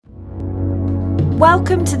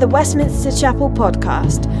Welcome to the Westminster Chapel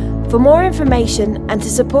podcast. For more information and to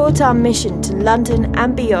support our mission to London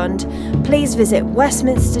and beyond, please visit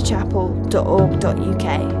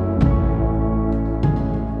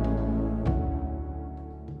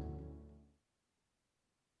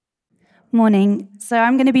westminsterchapel.org.uk. Morning. So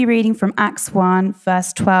I'm going to be reading from Acts 1,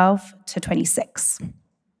 verse 12 to 26.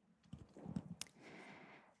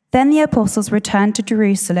 Then the apostles returned to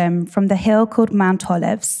Jerusalem from the hill called Mount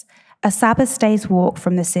Olives, a Sabbath day's walk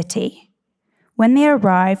from the city. When they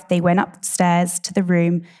arrived, they went upstairs to the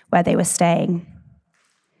room where they were staying.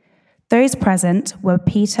 Those present were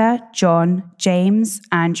Peter, John, James,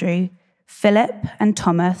 Andrew, Philip and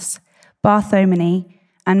Thomas, Bartholomew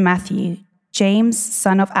and Matthew, James,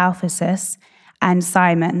 son of Alphaeus, and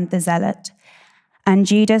Simon the Zealot, and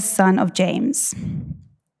Judas, son of James.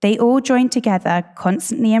 They all joined together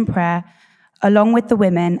constantly in prayer, along with the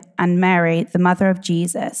women and Mary, the mother of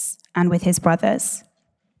Jesus, and with his brothers.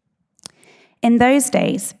 In those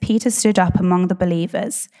days, Peter stood up among the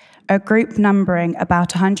believers, a group numbering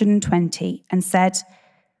about 120, and said,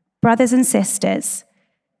 "Brothers and sisters,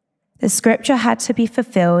 the scripture had to be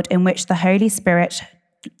fulfilled in which the Holy Spirit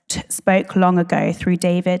spoke long ago through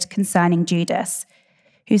David concerning Judas,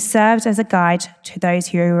 who served as a guide to those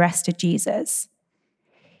who arrested Jesus.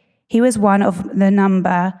 He was one of the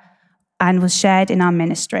number and was shared in our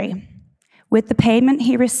ministry. With the payment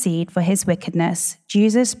he received for his wickedness,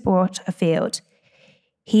 Judas bought a field.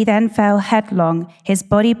 He then fell headlong, his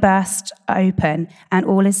body burst open, and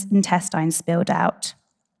all his intestines spilled out.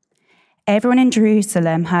 Everyone in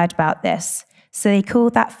Jerusalem heard about this, so they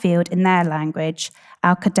called that field in their language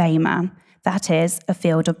Al-Qadama, that is, a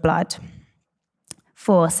field of blood.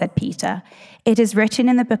 For, said Peter, it is written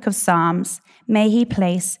in the book of Psalms, may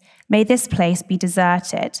this place be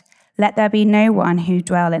deserted, let there be no one who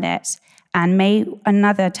dwell in it, and may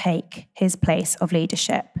another take his place of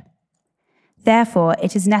leadership. Therefore,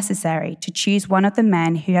 it is necessary to choose one of the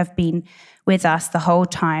men who have been with us the whole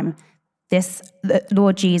time the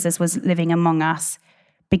Lord Jesus was living among us,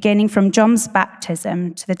 beginning from John's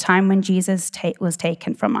baptism to the time when Jesus was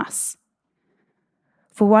taken from us.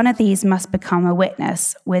 For one of these must become a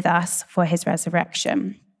witness with us for his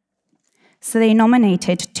resurrection." So they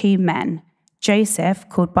nominated 2 men, Joseph,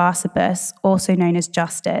 called Barsabas, also known as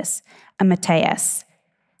Judas, and Matthias.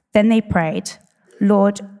 Then they prayed,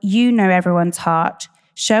 "Lord, you know everyone's heart.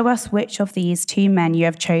 Show us which of these 2 men you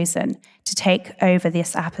have chosen to take over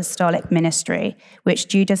this apostolic ministry, which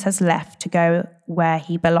Judas has left to go where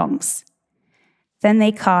he belongs." Then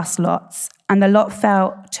they cast lots, and the lot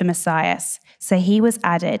fell to Matthias, so he was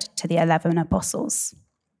added to the 11 apostles.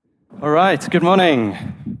 All right, good morning.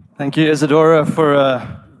 Thank you, Isadora, for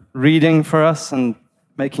reading for us and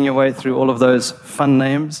making your way through all of those fun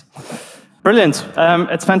names. Brilliant.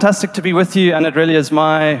 It's fantastic to be with you, and it really is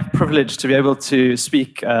my privilege to be able to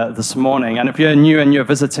speak this morning. And if you're new and you're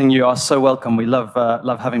visiting, you are so welcome. We love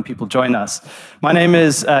having people join us. My name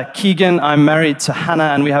is Keegan. I'm married to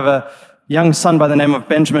Hannah, and we have a young son by the name of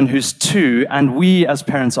Benjamin, who's 2, and we as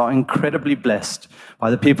parents are incredibly blessed by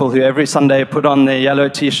the people who every Sunday put on their yellow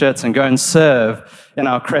t-shirts and go and serve in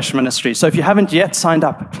our creche ministry. So if you haven't yet signed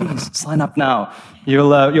up, please sign up now.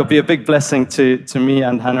 You'll be a big blessing to me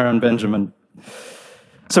and Hannah and Benjamin.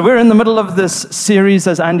 So we're in the middle of this series,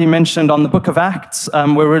 as Andy mentioned, on the book of Acts,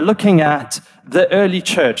 where we're looking at the early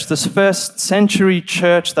church, this first century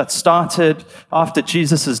church that started after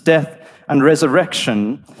Jesus' death and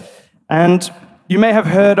resurrection. And you may have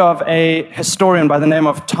heard of a historian by the name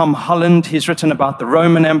of Tom Holland. He's written about the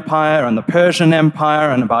Roman Empire and the Persian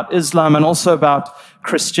Empire and about Islam and also about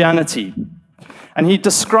Christianity. And he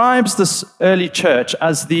describes this early church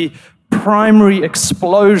as the primary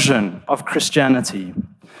explosion of Christianity,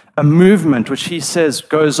 a movement which he says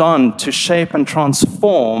goes on to shape and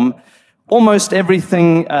transform almost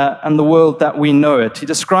everything in the world that we know it. He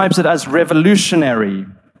describes it as revolutionary.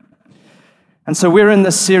 And so we're in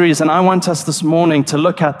this series, and I want us this morning to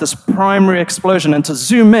look at this primary explosion and to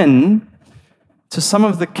zoom in to some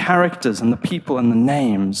of the characters and the people and the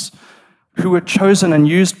names who were chosen and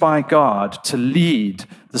used by God to lead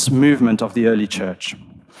this movement of the early church.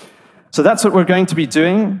 So that's what we're going to be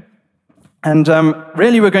doing. And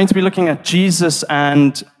really, we're going to be looking at Jesus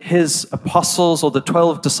and his apostles, or the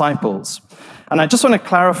 12 disciples. And I just want to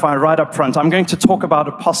clarify right up front, I'm going to talk about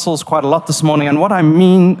apostles quite a lot this morning. And what I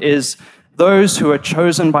mean is those who are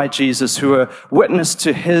chosen by Jesus, who are witness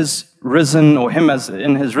to his risen, or him as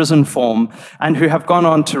in his risen form, and who have gone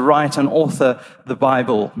on to write and author the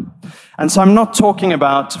Bible. And so I'm not talking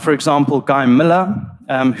about, for example, Guy Miller,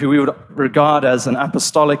 who we would regard as an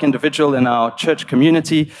apostolic individual in our church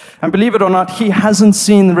community. And believe it or not, he hasn't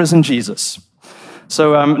seen the risen Jesus.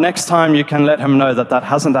 So next time you can let him know that that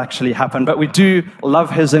hasn't actually happened. But we do love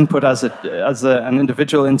his input as an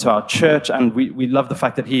individual into our church, and we love the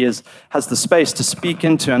fact that he has the space to speak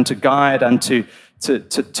into and to guide and to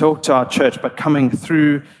talk to our church, but coming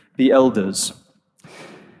through the elders.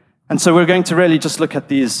 And so we're going to really just look at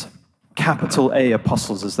these capital A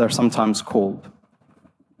apostles, as they're sometimes called.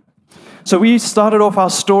 So we started off our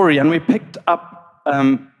story, and we picked up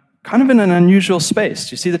kind of in an unusual space.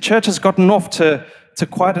 You see, the church has gotten off to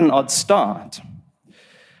quite an odd start.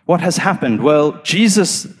 What has happened? Well,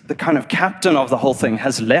 Jesus, the kind of captain of the whole thing,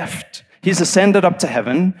 has left. He's ascended up to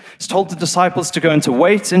heaven. He's told the disciples to go and to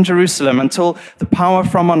wait in Jerusalem until the power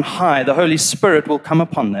from on high, the Holy Spirit, will come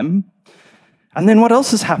upon them. And then what else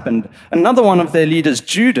has happened? Another one of their leaders,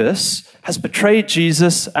 Judas, has betrayed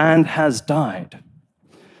Jesus and has died.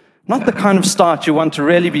 Not the kind of start you want to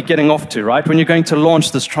really be getting off to, right? When you're going to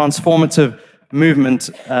launch this transformative movement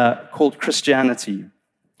called Christianity.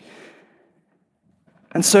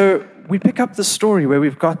 And so we pick up the story where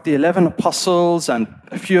we've got the 11 apostles and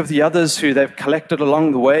a few of the others who they've collected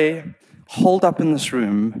along the way, holed up in this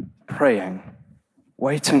room, praying,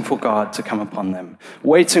 waiting for God to come upon them,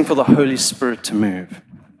 waiting for the Holy Spirit to move.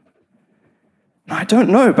 Now, I don't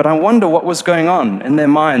know, but I wonder what was going on in their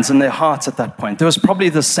minds and their hearts at that point. There was probably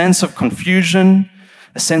this sense of confusion,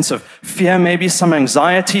 a sense of fear, maybe some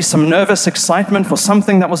anxiety, some nervous excitement for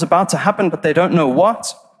something that was about to happen, but they don't know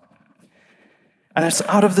what. And it's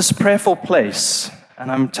out of this prayerful place,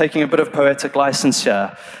 and I'm taking a bit of poetic license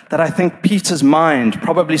here, that I think Peter's mind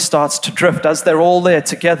probably starts to drift as they're all there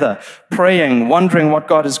together, praying, wondering what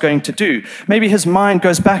God is going to do. Maybe his mind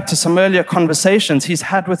goes back to some earlier conversations he's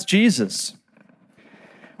had with Jesus,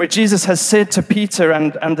 where Jesus has said to Peter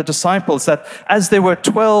and the disciples that as there were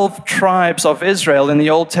 12 tribes of Israel in the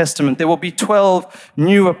Old Testament, there will be 12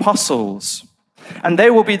 new apostles, and they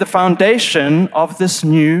will be the foundation of this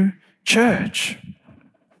new church.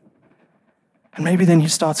 And maybe then he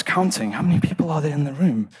starts counting, how many people are there in the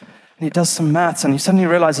room? And he does some maths, and he suddenly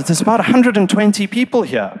realizes there's about 120 people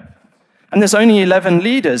here. And there's only 11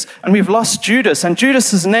 leaders, and we've lost Judas. And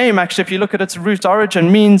Judas's name, actually, if you look at its root origin,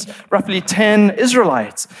 means roughly 10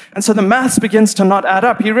 Israelites. And so the maths begins to not add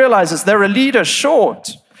up. He realizes they're a leader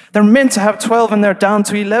short. They're meant to have 12, and they're down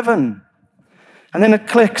to 11. And then it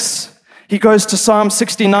clicks. He goes to Psalm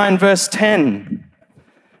 69, verse 10,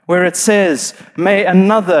 where it says, "May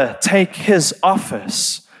another take his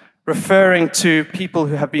office," referring to people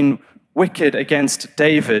who have been wicked against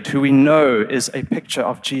David, who we know is a picture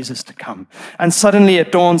of Jesus to come. And suddenly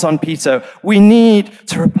it dawns on Peter, we need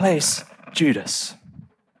to replace Judas.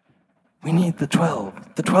 We need the 12.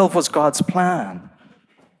 The 12 was God's plan.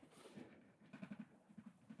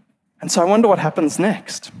 And so I wonder what happens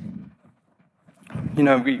next. You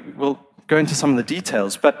know, we'll go into some of the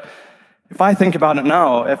details, but if I think about it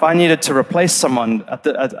now, if I needed to replace someone at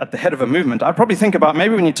the head of a movement, I'd probably think about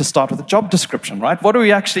maybe we need to start with a job description, right? What are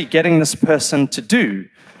we actually getting this person to do?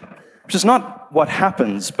 Which is not what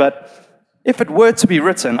happens, but if it were to be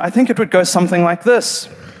written, I think it would go something like this.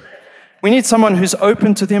 We need someone who's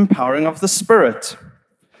open to the empowering of the Spirit,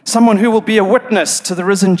 someone who will be a witness to the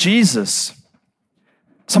risen Jesus,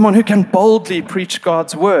 someone who can boldly preach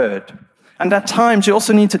God's word. And at times, you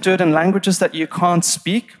also need to do it in languages that you can't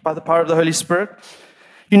speak by the power of the Holy Spirit.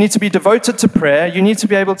 You need to be devoted to prayer. You need to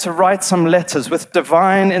be able to write some letters with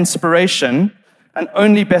divine inspiration, and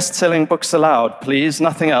only best-selling books allowed, please,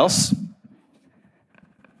 nothing else.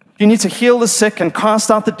 You need to heal the sick and cast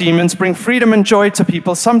out the demons, bring freedom and joy to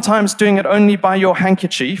people, sometimes doing it only by your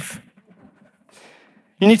handkerchief.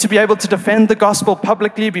 You need to be able to defend the gospel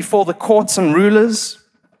publicly before the courts and rulers.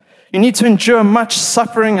 You need to endure much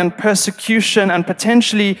suffering and persecution and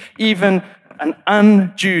potentially even an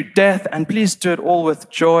undue death, and please do it all with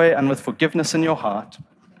joy and with forgiveness in your heart.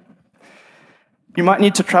 You might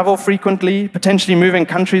need to travel frequently, potentially moving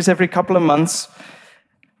countries every couple of months,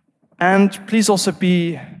 and please also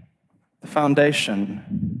be the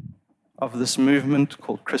foundation of this movement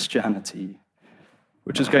called Christianity,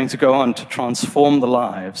 which is going to go on to transform the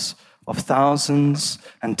lives of thousands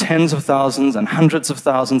and tens of thousands and hundreds of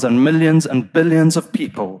thousands and millions and billions of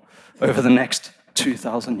people over the next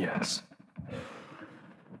 2,000 years.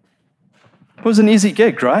 It was an easy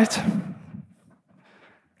gig, right?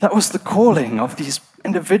 That was the calling of these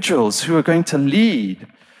individuals who are going to lead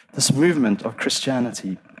this movement of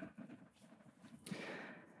Christianity.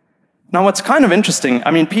 Now, what's kind of interesting,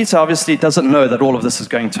 I mean, Peter obviously doesn't know that all of this is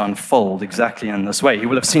going to unfold exactly in this way. He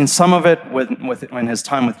will have seen some of it in his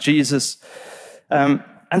time with Jesus.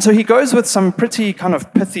 And so he goes with some pretty kind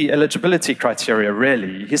of pithy eligibility criteria,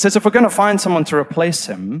 really. He says, if we're going to find someone to replace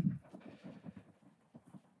him,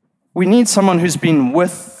 we need someone who's been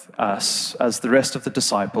with us as the rest of the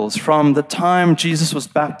disciples from the time Jesus was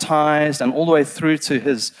baptized and all the way through to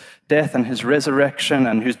his death and his resurrection,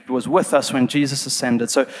 and who was with us when Jesus ascended.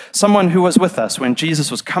 So someone who was with us when Jesus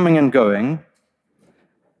was coming and going,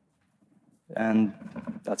 and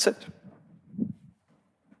that's it.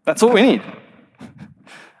 That's all we need.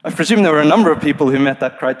 I presume there were a number of people who met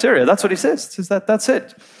that criteria. That's what he says. He says that's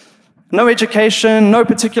it. No education, no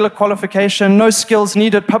particular qualification, no skills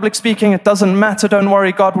needed. Public speaking, it doesn't matter. Don't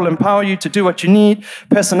worry, God will empower you to do what you need.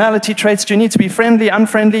 Personality traits, do you need to be friendly,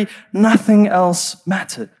 unfriendly? Nothing else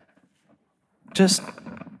mattered. Just,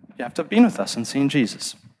 you have to have been with us and seen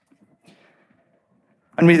Jesus.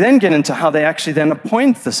 And we then get into how they actually then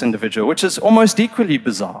appoint this individual, which is almost equally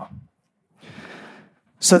bizarre.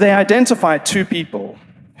 So they identify two people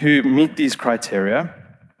who meet these criteria.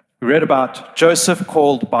 We read about Joseph,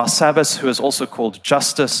 called Barsabbas, who is also called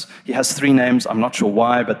Judas. He has three names. I'm not sure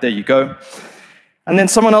why, but there you go. And then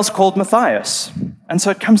someone else called Matthias. And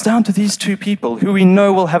so it comes down to these two people who we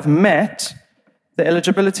know will have met the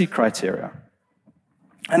eligibility criteria.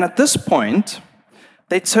 And at this point,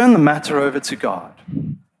 they turn the matter over to God.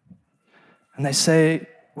 And they say,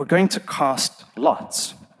 we're going to cast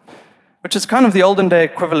lots, which is kind of the olden day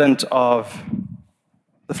equivalent of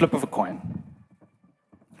the flip of a coin,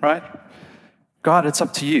 right? God, it's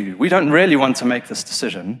up to you. We don't really want to make this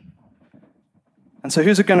decision. And so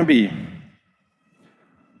who's it going to be?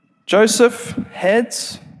 Joseph,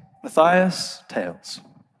 heads, Matthias, tails.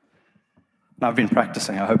 Now, I've been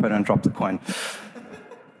practicing. I hope I don't drop the coin.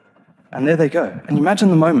 And there they go. And imagine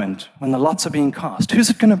the moment when the lots are being cast. Who's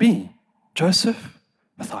it going to be? Joseph,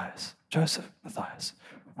 Matthias. Joseph, Matthias.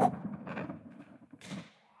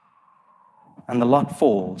 And the lot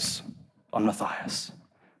falls on Matthias.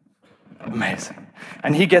 Amazing.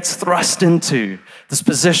 And he gets thrust into this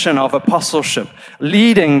position of apostleship,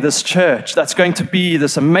 leading this church that's going to be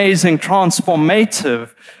this amazing,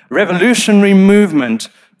 transformative, revolutionary movement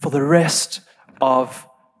for the rest of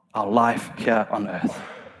our life here on earth.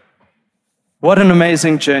 What an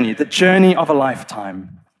amazing journey, the journey of a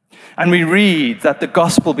lifetime. And we read that the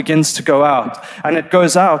gospel begins to go out, and it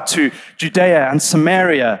goes out to Judea and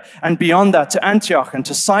Samaria, and beyond that to Antioch and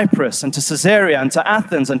to Cyprus and to Caesarea and to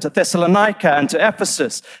Athens and to Thessalonica and to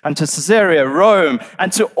Ephesus and to Caesarea, Rome,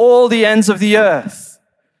 and to all the ends of the earth.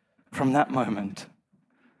 From that moment,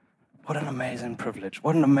 what an amazing privilege,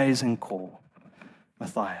 what an amazing call,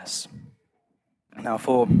 Matthias. Now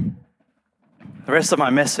for the rest of my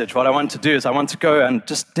message, what I want to do is I want to go and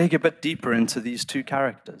just dig a bit deeper into these two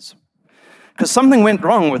characters. Because something went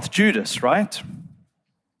wrong with Judas, right?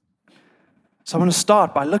 So I want to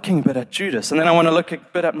start by looking a bit at Judas, and then I want to look a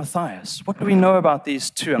bit at Matthias. What do we know about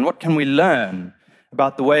these two, and what can we learn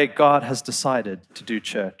about the way God has decided to do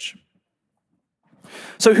church?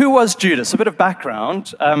 So who was Judas? A bit of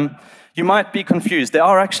background. You might be confused. There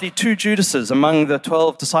are actually two Judases among the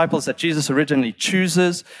 12 disciples that Jesus originally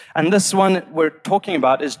chooses. And this one we're talking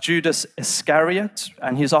about is Judas Iscariot.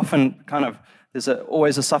 And he's often there's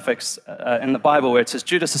always a suffix in the Bible where it says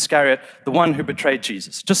Judas Iscariot, the one who betrayed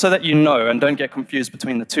Jesus. Just so that you know and don't get confused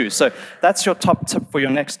between the two. So that's your top tip for your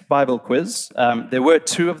next Bible quiz. There were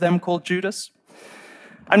two of them called Judas.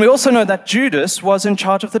 And we also know that Judas was in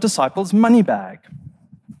charge of the disciples' money bag.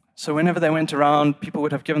 So whenever they went around, people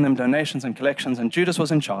would have given them donations and collections, and Judas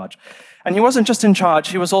was in charge. And he wasn't just in charge,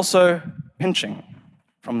 he was also pinching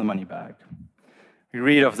from the money bag. We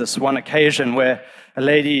read of this one occasion where a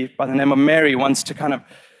lady by the name of Mary wants to kind of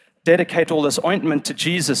dedicate all this ointment to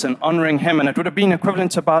Jesus and honoring him, and it would have been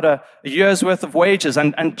equivalent to about a year's worth of wages.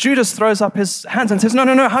 And Judas throws up his hands and says,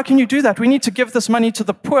 no, how can you do that? We need to give this money to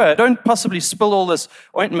the poor. Don't possibly spill all this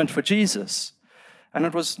ointment for Jesus. And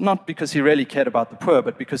it was not because he really cared about the poor,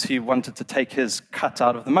 but because he wanted to take his cut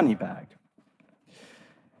out of the money bag.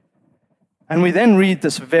 And we then read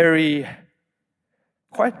this very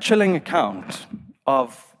quite chilling account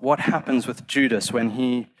of what happens with Judas when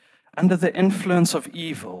he, under the influence of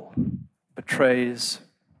evil, betrays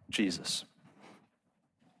Jesus.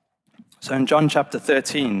 So in John chapter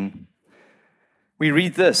 13, we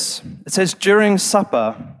read this. It says, during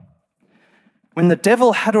supper, when the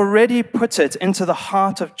devil had already put it into the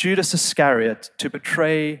heart of Judas Iscariot to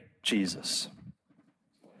betray Jesus.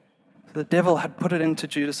 The devil had put it into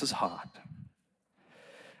Judas's heart.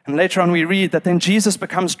 And later on we read that then Jesus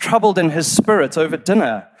becomes troubled in his spirit over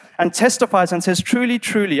dinner and testifies and says, truly,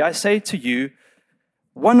 truly, I say to you,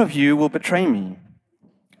 one of you will betray me.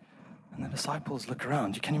 And the disciples look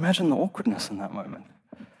around. You can imagine the awkwardness in that moment.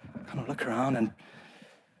 Kind of look around, and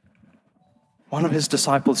one of his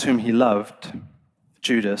disciples whom he loved,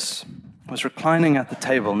 Judas, was reclining at the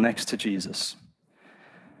table next to Jesus.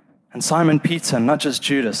 And Simon Peter nudges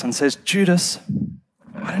Judas and says, Judas,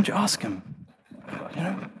 why don't you ask him?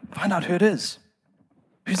 Find out who it is.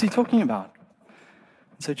 Who's he talking about?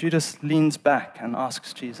 And so Judas leans back and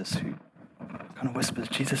asks Jesus, kind of whispers,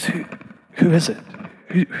 Jesus, who is it?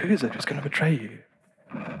 Who is it who's going to betray you?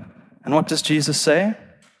 And what does Jesus say?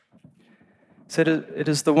 He said, it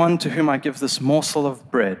is the one to whom I give this morsel of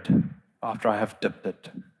bread after I have dipped it,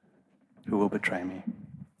 who will betray me.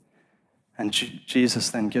 And Jesus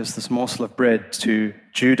then gives this morsel of bread to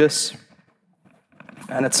Judas.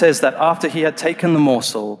 And it says that after he had taken the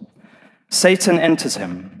morsel, Satan enters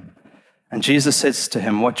him. And Jesus says to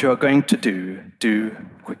him, what you are going to do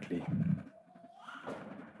quickly.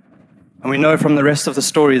 And we know from the rest of the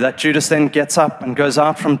story that Judas then gets up and goes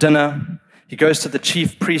out from dinner. He goes to the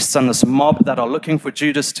chief priests and this mob that are looking for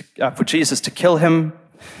Jesus to kill him.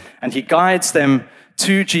 And he guides them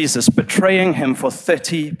to Jesus, betraying him for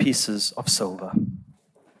 30 pieces of silver.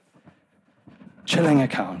 Chilling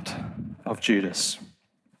account of Judas.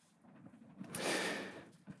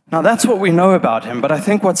 Now that's what we know about him, but I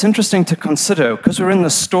think what's interesting to consider, because we're in the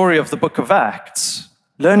story of the book of Acts,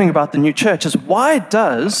 learning about the new church, is why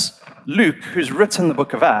does Luke, who's written the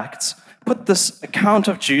book of Acts, put this account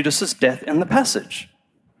of Judas's death in the passage?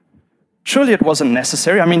 Surely it wasn't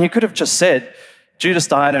necessary. I mean, he could have just said, Judas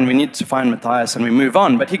died and we need to find Matthias and we move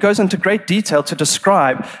on. But he goes into great detail to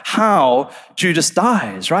describe how Judas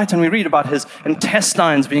dies, right? And we read about his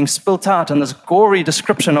intestines being spilt out and this gory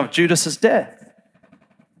description of Judas's death.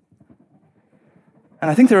 And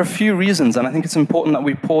I think there are a few reasons, and I think it's important that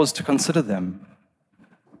we pause to consider them.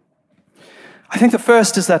 I think the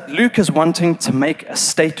first is that Luke is wanting to make a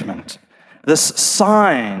statement, this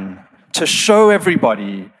sign to show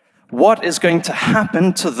everybody what is going to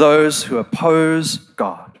happen to those who oppose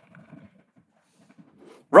God.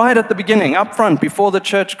 Right at the beginning, up front, before the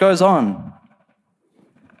church goes on.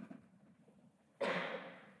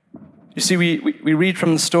 You see, we read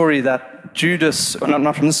from the story that Judas, or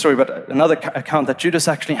not from this story, but another account, that Judas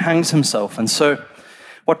actually hangs himself. And so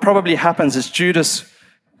what probably happens is Judas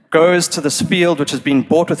goes to this field which has been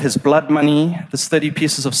bought with his blood money, this 30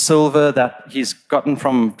 pieces of silver that he's gotten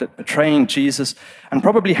from betraying Jesus, and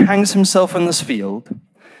probably hangs himself in this field.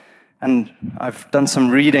 And I've done some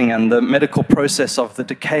reading and the medical process of the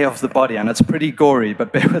decay of the body, and it's pretty gory,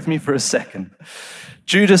 but bear with me for a second.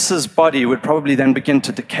 Judas's body would probably then begin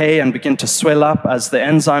to decay and begin to swell up as the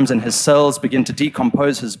enzymes in his cells begin to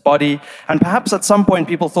decompose his body. And perhaps at some point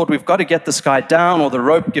people thought, we've got to get this guy down or the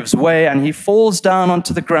rope gives way, and he falls down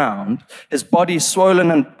onto the ground, his body swollen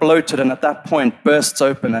and bloated, and at that point bursts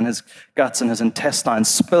open and his guts and his intestines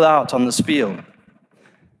spill out on this field.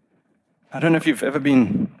 I don't know if you've ever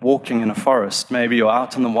been walking in a forest, maybe you're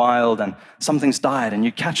out in the wild and something's died and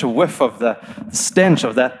you catch a whiff of the stench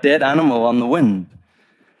of that dead animal on the wind.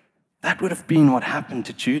 That would have been what happened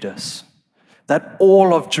to Judas. That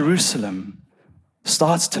all of Jerusalem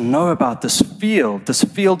starts to know about this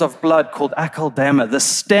field of blood called Akeldama, the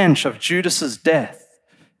stench of Judas's death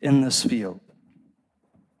in this field.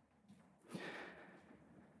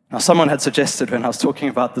 Now, someone had suggested when I was talking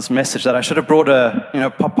about this message that I should have brought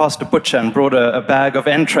popped past a butcher and brought a bag of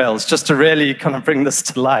entrails just to really kind of bring this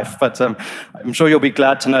to life. But I'm sure you'll be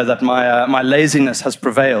glad to know that my laziness has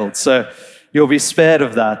prevailed. So you'll be spared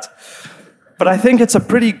of that. But I think it's a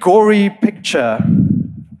pretty gory picture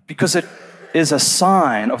because it is a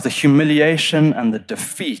sign of the humiliation and the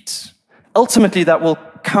defeat, ultimately, that will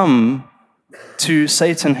come to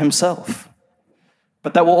Satan himself,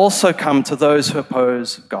 but that will also come to those who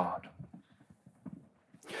oppose God.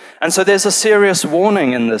 And so there's a serious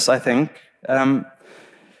warning in this, I think,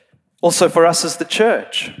 also for us as the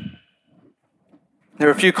church. There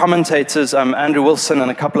are a few commentators, Andrew Wilson and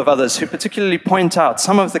a couple of others, who particularly point out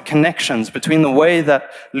some of the connections between the way that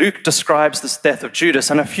Luke describes this death of Judas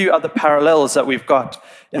and a few other parallels that we've got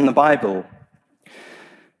in the Bible.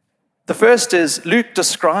 The first is Luke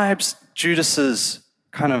describes Judas's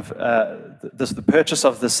kind of the purchase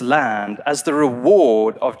of this land as the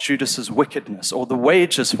reward of Judas's wickedness, or the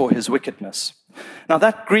wages for his wickedness. Now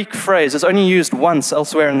that Greek phrase is only used once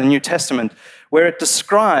elsewhere in the New Testament, where it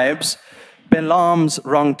describes Balaam's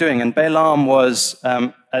wrongdoing. And Balaam was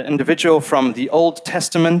an individual from the Old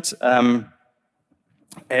Testament,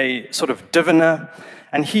 a sort of diviner,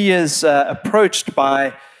 and he is approached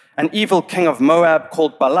by an evil king of Moab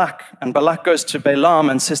called Balak. And Balak goes to Balaam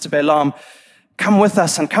and says to Balaam, come with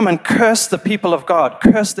us and come and curse the people of God,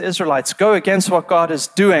 curse the Israelites, go against what God is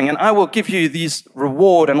doing, and I will give you these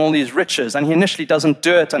reward and all these riches. And he initially doesn't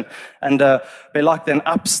do it, and Balak then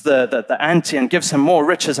ups the ante and gives him more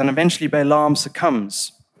riches, and eventually Balaam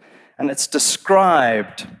succumbs. And it's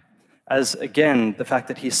described as, again, the fact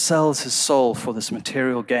that he sells his soul for this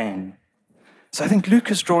material gain. So I think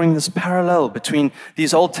Luke is drawing this parallel between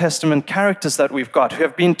these Old Testament characters that we've got who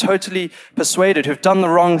have been totally persuaded, who've done the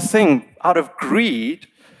wrong thing out of greed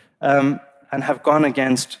and have gone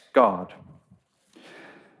against God.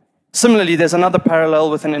 Similarly, there's another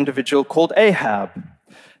parallel with an individual called Ahab.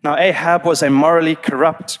 Now, Ahab was a morally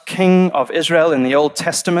corrupt king of Israel in the Old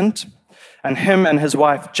Testament, and him and his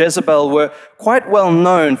wife Jezebel were quite well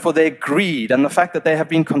known for their greed and the fact that they have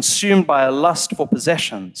been consumed by a lust for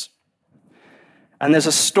possessions. And there's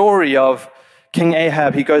a story of King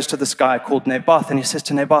Ahab. He goes to this guy called Naboth, and he says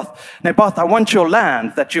to Naboth, I want your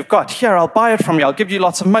land that you've got. Here, I'll buy it from you. I'll give you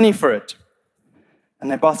lots of money for it. And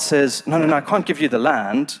Naboth says, no, I can't give you the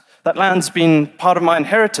land. That land's been part of my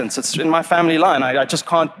inheritance. It's in my family line. I just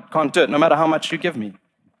can't do it, no matter how much you give me.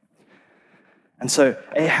 And so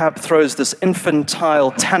Ahab throws this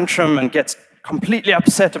infantile tantrum and gets completely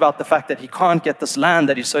upset about the fact that he can't get this land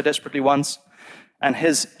that he so desperately wants. And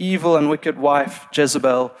his evil and wicked wife,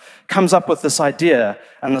 Jezebel, comes up with this idea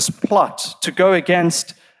and this plot to go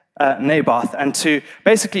against Naboth and to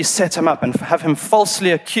basically set him up and have him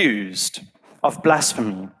falsely accused of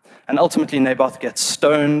blasphemy. And ultimately, Naboth gets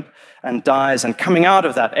stoned and dies. And coming out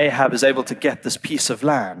of that, Ahab is able to get this piece of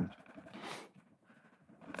land.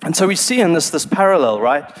 And so we see in this parallel,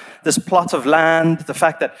 right? This plot of land, the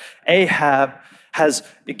fact that Ahab has,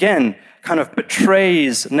 again, kind of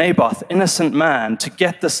betrays Naboth, innocent man, to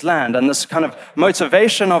get this land, and this kind of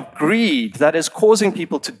motivation of greed that is causing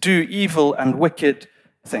people to do evil and wicked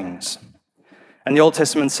things. And the Old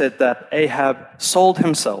Testament said that Ahab sold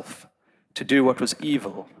himself to do what was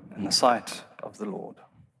evil in the sight of the Lord.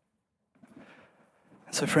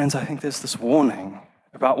 And so, friends, I think there's this warning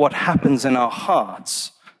about what happens in our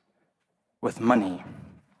hearts with money,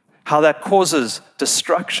 how that causes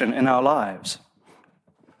destruction in our lives.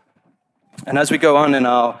 And as we go on in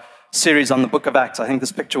our series on the book of Acts, I think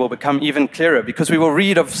this picture will become even clearer because we will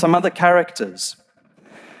read of some other characters.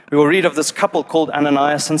 We will read of this couple called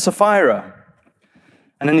Ananias and Sapphira.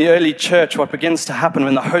 And in the early church, what begins to happen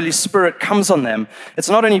when the Holy Spirit comes on them, it's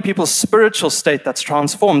not only people's spiritual state that's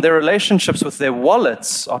transformed, their relationships with their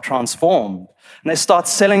wallets are transformed. And they start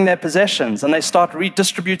selling their possessions and they start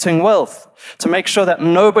redistributing wealth to make sure that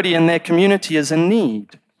nobody in their community is in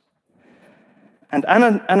need. And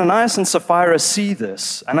Ananias and Sapphira see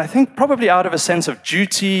this, and I think probably out of a sense of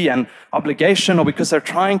duty and obligation, or because they're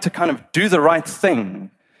trying to kind of do the right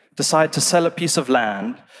thing, decide to sell a piece of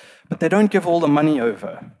land, but they don't give all the money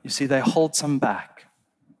over. You see, they hold some back.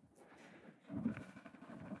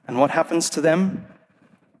 And what happens to them?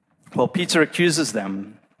 Well, Peter accuses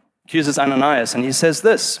Ananias, and he says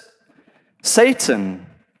this, Satan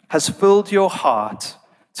has filled your heart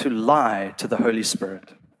to lie to the Holy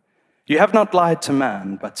Spirit. You have not lied to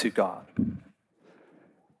man, but to God.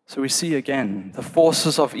 So we see again the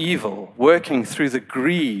forces of evil working through the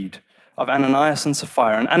greed of Ananias and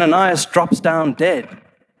Sapphira. And Ananias drops down dead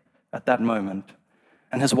at that moment.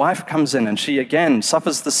 And his wife comes in, and she again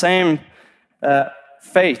suffers the same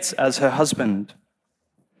fate as her husband.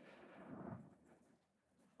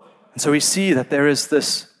 And so we see that there is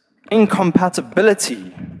this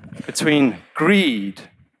incompatibility between greed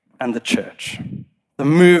and the church. The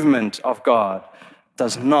movement of God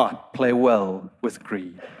does not play well with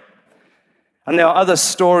greed. And there are other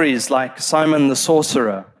stories like Simon the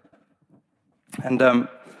sorcerer. And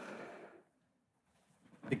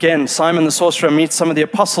again, Simon the sorcerer meets some of the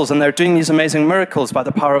apostles, and they're doing these amazing miracles by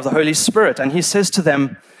the power of the Holy Spirit. And he says to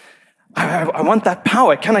them, I want that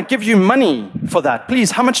power. Can I give you money for that?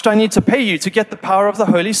 Please, how much do I need to pay you to get the power of the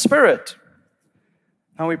Holy Spirit?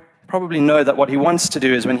 Now, we probably know that what he wants to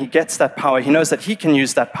do is when he gets that power, he knows that he can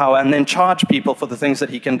use that power and then charge people for the things that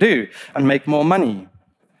he can do and make more money.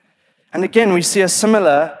 And again, we see a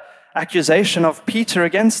similar accusation of Peter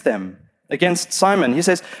against them, against Simon. He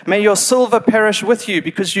says, may your silver perish with you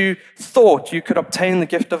because you thought you could obtain the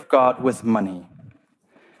gift of God with money.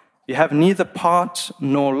 You have neither part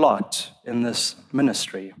nor lot in this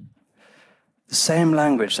ministry. The same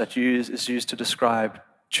language that is used to describe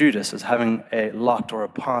Judas as having a lot or a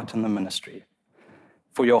part in the ministry.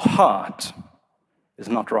 For your heart is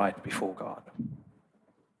not right before God.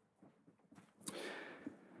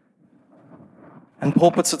 And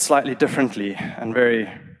Paul puts it slightly differently and very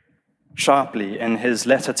sharply in his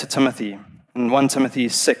letter to Timothy. In 1 Timothy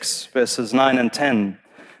 6, verses 9 and 10,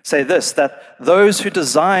 say this, that those who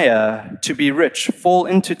desire to be rich fall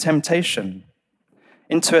into temptation,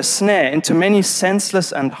 into a snare, into many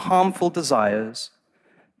senseless and harmful desires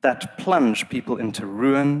that plunge people into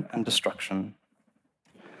ruin and destruction.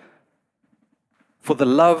 For the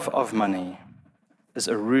love of money is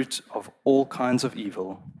a root of all kinds of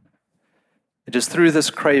evil. It is through this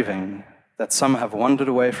craving that some have wandered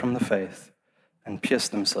away from the faith and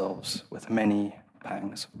pierced themselves with many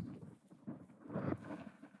pangs.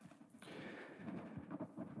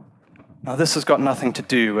 Now, this has got nothing to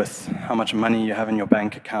do with how much money you have in your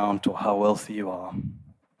bank account or how wealthy you are.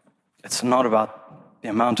 It's not about the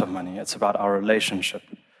amount of money. It's about our relationship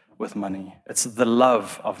with money. It's the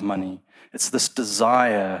love of money. It's this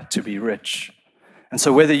desire to be rich. And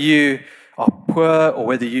so whether you are poor or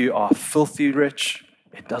whether you are filthy rich,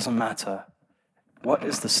 it doesn't matter. What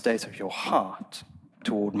is the state of your heart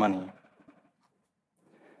toward money?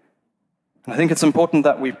 And I think it's important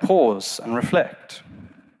that we pause and reflect.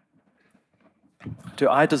 Do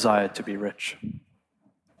I desire to be rich?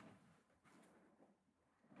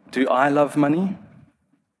 Do I love money?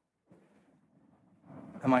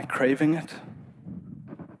 Am I craving it?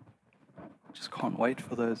 I just can't wait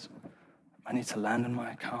for those money to land in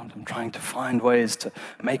my account. I'm trying to find ways to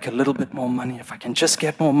make a little bit more money. If I can just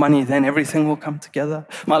get more money, then everything will come together.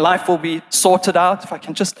 My life will be sorted out if I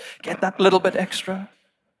can just get that little bit extra.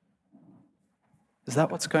 Is that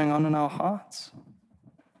what's going on in our hearts?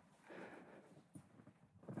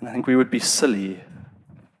 And I think we would be silly,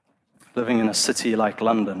 living in a city like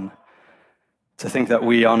London, to think that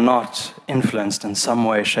we are not influenced in some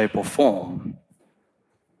way, shape, or form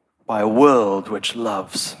by a world which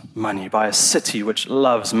loves money, by a city which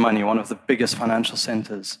loves money, one of the biggest financial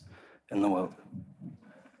centers in the world.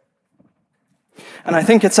 And I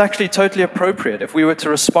think it's actually totally appropriate if we were to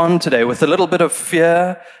respond today with a little bit of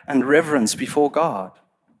fear and reverence before God.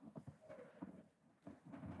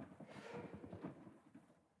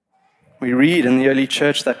 We read in the early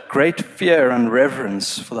church that great fear and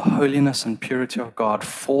reverence for the holiness and purity of God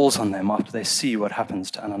falls on them after they see what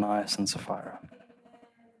happens to Ananias and Sapphira.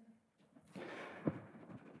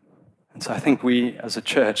 And so I think we as a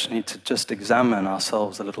church need to just examine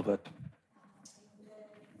ourselves a little bit.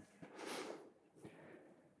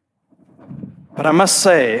 But I must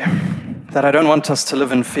say that I don't want us to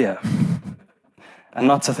live in fear and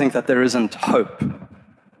not to think that there isn't hope.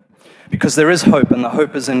 Because there is hope, and the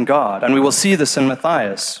hope is in God. And we will see this in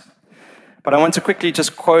Matthias. But I want to quickly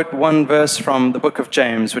just quote one verse from the book of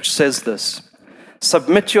James, which says this: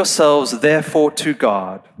 "Submit yourselves, therefore, to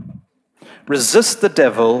God. Resist the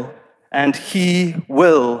devil, and he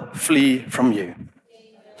will flee from you."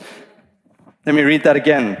 Let me read that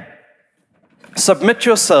again. "Submit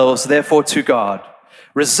yourselves, therefore, to God.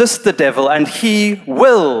 Resist the devil, and he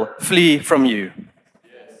will flee from you."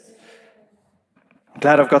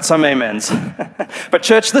 Glad I've got some amens. But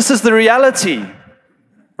church, this is the reality,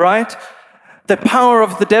 right? The power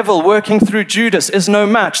of the devil working through Judas is no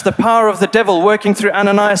match. The power of the devil working through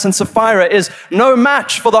Ananias and Sapphira is no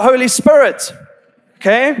match for the Holy Spirit,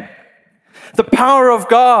 okay? The power of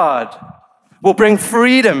God will bring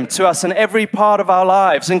freedom to us in every part of our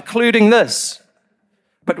lives, including this.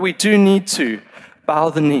 But we do need to bow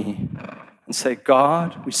the knee and say,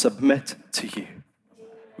 God, we submit to you.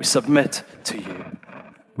 We submit to you.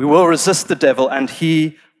 We will resist the devil, and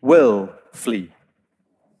he will flee.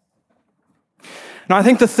 Now, I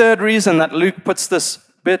think the third reason that Luke puts this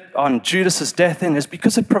bit on Judas's death in is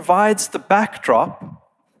because it provides the backdrop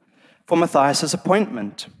for Matthias'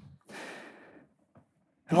 appointment.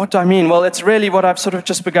 And what do I mean? Well, it's really what I've sort of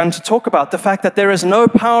just begun to talk about, the fact that there is no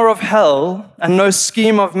power of hell and no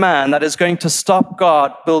scheme of man that is going to stop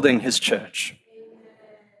God building his church.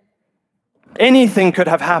 Anything could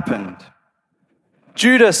have happened.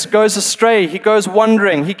 Judas goes astray, he goes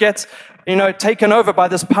wandering, he gets, taken over by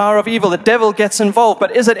this power of evil. The devil gets involved,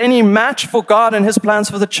 but is it any match for God and his plans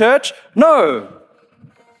for the church? No.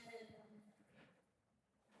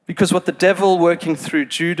 Because what the devil working through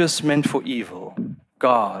Judas meant for evil,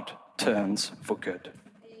 God turns for good.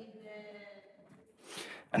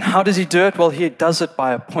 And how does he do it? Well, he does it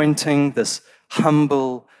by appointing this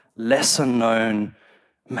humble, lesser-known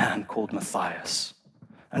man called Matthias.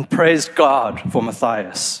 And praise God for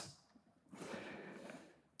Matthias.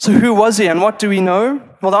 So who was he and what do we know?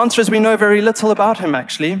 Well, the answer is we know very little about him,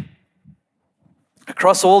 actually.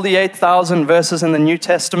 Across all the 8,000 verses in the New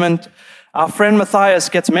Testament, our friend Matthias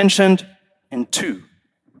gets mentioned in 2.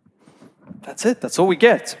 That's it. That's all we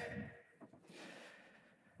get.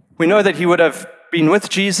 We know that he would have been with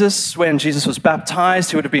Jesus when Jesus was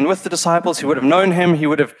baptized. He would have been with the disciples. He would have known him. He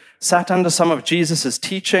would have sat under some of Jesus'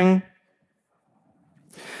 teaching.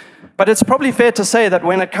 But it's probably fair to say that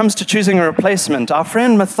when it comes to choosing a replacement, our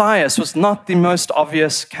friend Matthias was not the most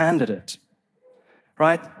obvious candidate,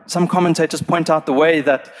 right? Some commentators point out the way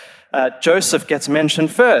that Joseph gets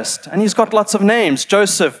mentioned first, and he's got lots of names.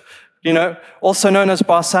 Joseph, also known as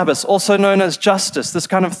Barsabbas, also known as Judas, this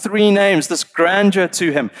kind of three names, this grandeur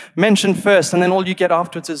to him, mentioned first, and then all you get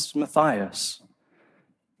afterwards is Matthias.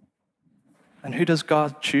 And who does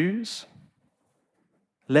God choose?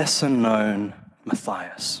 Lesser known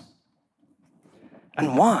Matthias.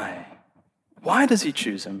 And why? Why does he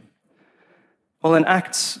choose him? Well, in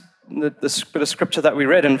Acts, the bit of scripture that we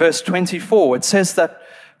read in verse 24, it says that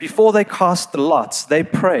before they cast the lots, they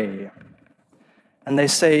pray and they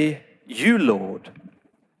say, "You, Lord,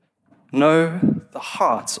 know the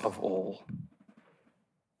hearts of all.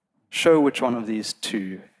 Show which one of these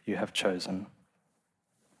two you have chosen."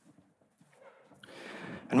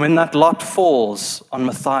 And when that lot falls on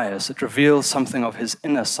Matthias, it reveals something of his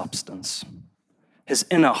inner substance, his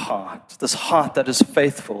inner heart, this heart that is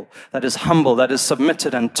faithful, that is humble, that is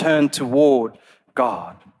submitted and turned toward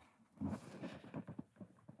God.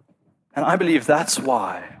 And I believe that's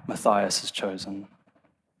why Matthias is chosen.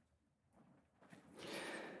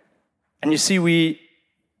 And you see, we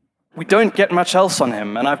don't get much else on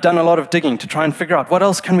him, and I've done a lot of digging to try and figure out what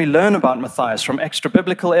else can we learn about Matthias from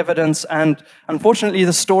extra-biblical evidence, and unfortunately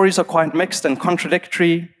the stories are quite mixed and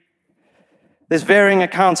contradictory. There's varying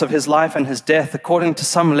accounts of his life and his death. According to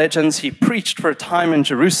some legends, he preached for a time in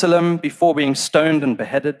Jerusalem before being stoned and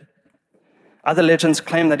beheaded. Other legends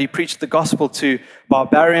claim that he preached the gospel to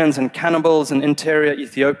barbarians and cannibals in interior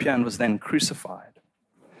Ethiopia and was then crucified.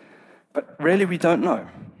 But really, we don't know.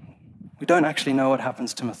 We don't actually know what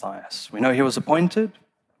happens to Matthias. We know he was appointed.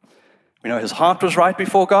 We know his heart was right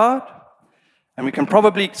before God. And we can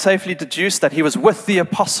probably safely deduce that he was with the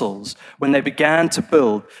apostles when they began to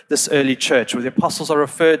build this early church, where the apostles are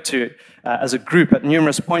referred to as a group at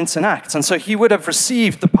numerous points in Acts. And so he would have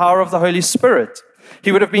received the power of the Holy Spirit.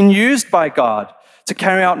 He would have been used by God to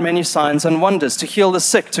carry out many signs and wonders, to heal the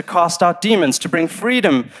sick, to cast out demons, to bring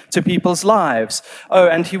freedom to people's lives. Oh,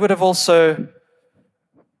 and he would have also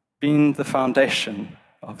been the foundation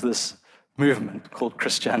of this movement called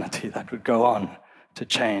Christianity that would go on to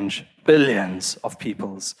change billions of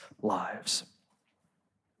people's lives.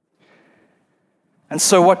 And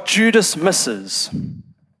so what Judas misses,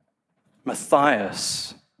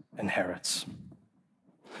 Matthias inherits.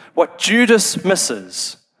 What Judas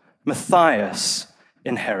misses, Matthias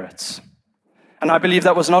inherits. And I believe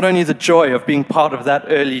that was not only the joy of being part of that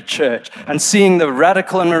early church and seeing the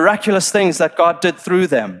radical and miraculous things that God did through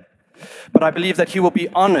them, but I believe that he will be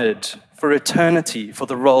honored for eternity for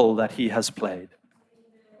the role that he has played.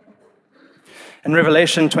 In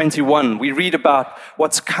Revelation 21, we read about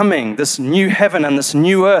what's coming, this new heaven and this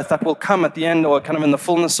new earth that will come at the end or kind of in the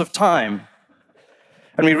fullness of time.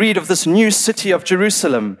 And we read of this new city of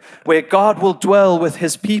Jerusalem where God will dwell with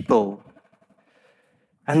his people.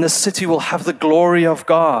 And this city will have the glory of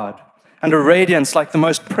God and a radiance like the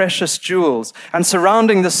most precious jewels. And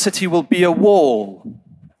surrounding the city will be a wall.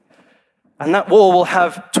 And that wall will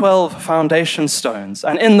have 12 foundation stones.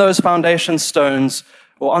 And in those foundation stones,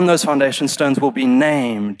 or on those foundation stones, will be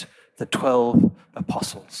named the 12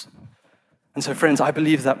 apostles. And so, friends, I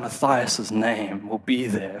believe that Matthias' name will be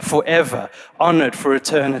there forever, honored for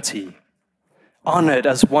eternity, honored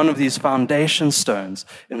as one of these foundation stones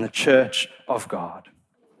in the church of God.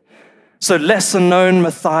 So lesser known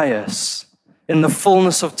Matthias, in the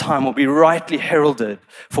fullness of time, will be rightly heralded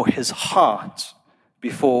for his heart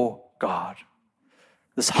before God.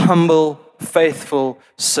 This humble, faithful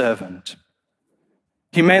servant.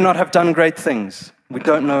 He may not have done great things. We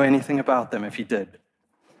don't know anything about them if he did.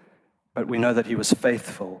 But we know that he was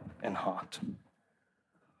faithful in heart.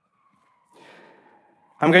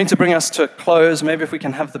 I'm going to bring us to a close. Maybe if we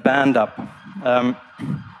can have the band up.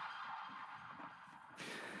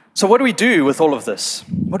 So what do we do with all of this?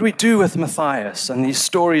 What do we do with Matthias and these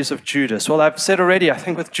stories of Judas? Well, I've said already, I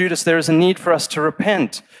think with Judas, there is a need for us to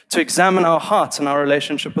repent, to examine our hearts and our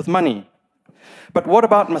relationship with money. But what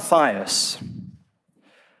about Matthias?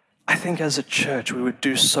 I think as a church, we would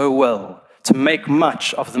do so well to make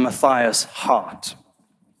much of the Matthias heart.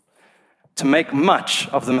 To make much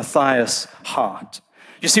of the Matthias heart.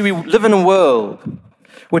 You see, we live in a world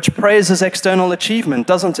which praises external achievement,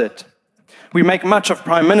 doesn't it? We make much of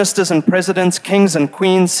prime ministers and presidents, kings and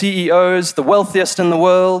queens, CEOs, the wealthiest in the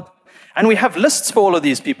world. And we have lists for all of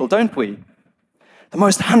these people, don't we? The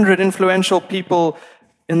most 100 influential people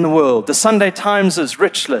in the world. The Sunday Times'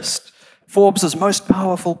 rich list. Forbes' most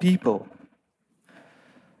powerful people.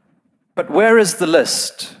 But where is the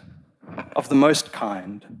list of the most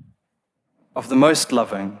kind, of the most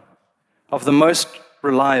loving, of the most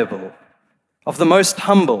reliable, of the most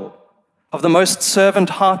humble, of the most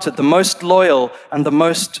servant-hearted, the most loyal, and the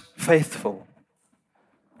most faithful?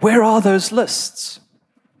 Where are those lists?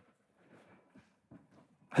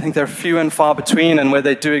 I think they're few and far between, and where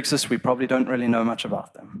they do exist, we probably don't really know much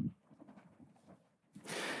about them.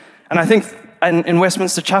 And I think in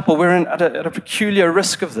Westminster Chapel, we're at a peculiar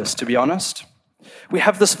risk of this, to be honest. We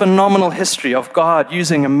have this phenomenal history of God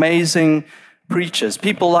using amazing preachers,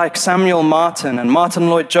 people like Samuel Martin and Martin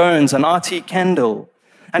Lloyd-Jones and R.T. Kendall.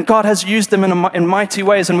 And God has used them in mighty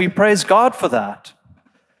ways, and we praise God for that.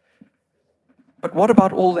 But what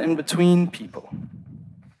about all the in-between people?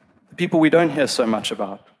 The people we don't hear so much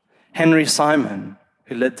about. Henry Simon,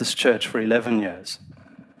 who led this church for 11 years.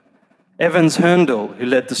 Evans Herndl, who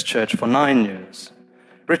led this church for 9 years.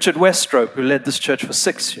 Richard Westrope, who led this church for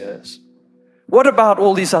 6 years. What about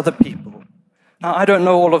all these other people? Now, I don't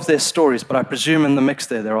know all of their stories, but I presume in the mix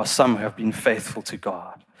there are some who have been faithful to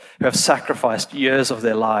God, who have sacrificed years of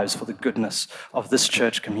their lives for the goodness of this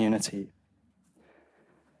church community.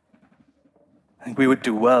 I think we would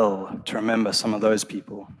do well to remember some of those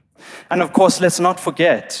people. And of course, let's not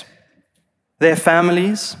forget their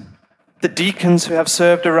families, the deacons who have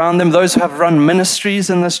served around them, those who have run ministries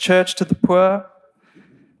in this church to the poor,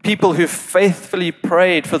 people who faithfully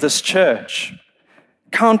prayed for this church,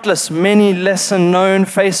 countless, many lesser-known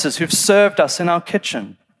faces who've served us in our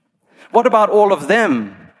kitchen. What about all of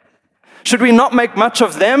them? Should we not make much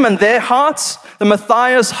of them and their hearts, the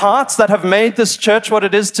Matthias hearts that have made this church what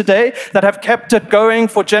it is today, that have kept it going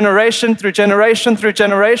for generation through generation through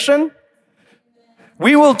generation?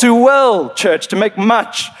 We will do well, church, to make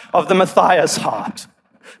much of the Matthias heart,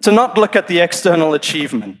 to not look at the external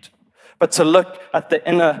achievement, but to look at the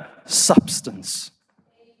inner substance,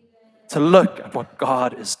 to look at what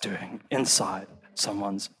God is doing inside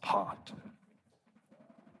someone's heart.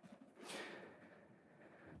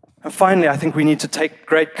 And finally, I think we need to take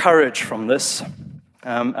great courage from this.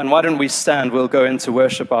 And why don't we stand? We'll go into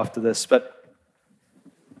worship after this. But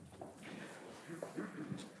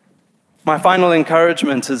my final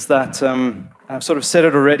encouragement is that, I've sort of said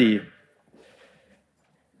it already,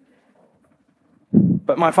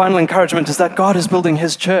 but my final encouragement is that God is building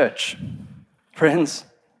his church. Friends,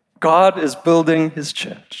 God is building his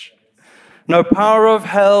church. No power of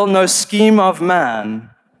hell, no scheme of man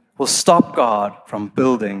will stop God from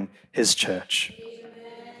building his church.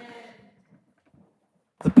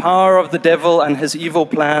 The power of the devil and his evil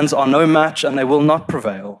plans are no match, and they will not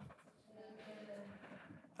prevail.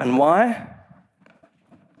 And why?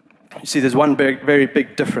 You see, there's one very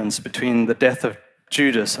big difference between the death of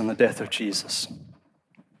Judas and the death of Jesus.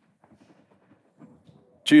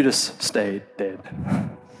 Judas stayed dead.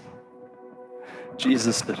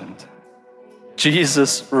 Jesus didn't.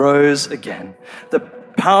 Jesus rose again. The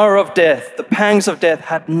power of death, the pangs of death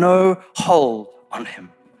had no hold on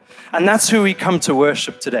him. And that's who we come to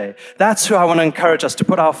worship today. That's who I want to encourage us to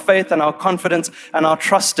put our faith and our confidence and our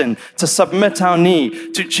trust in, to submit our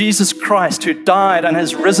knee to Jesus Christ, who died and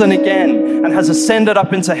has risen again and has ascended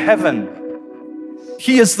up into heaven.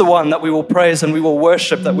 He is the one that we will praise and we will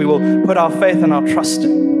worship, that we will put our faith and our trust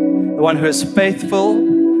in. The one who is faithful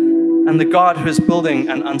and the God who is building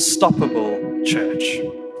an unstoppable church.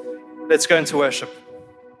 Let's go into worship.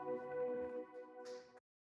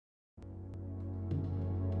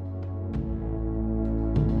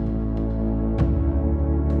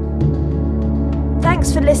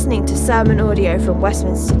 Thanks for listening to sermon audio from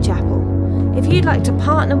Westminster Chapel. If you'd like to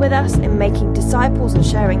partner with us in making disciples and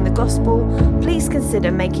sharing the gospel, please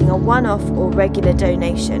consider making a one-off or regular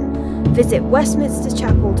donation. Visit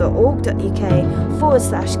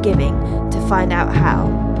westminsterchapel.org.uk/giving to find out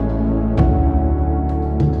how.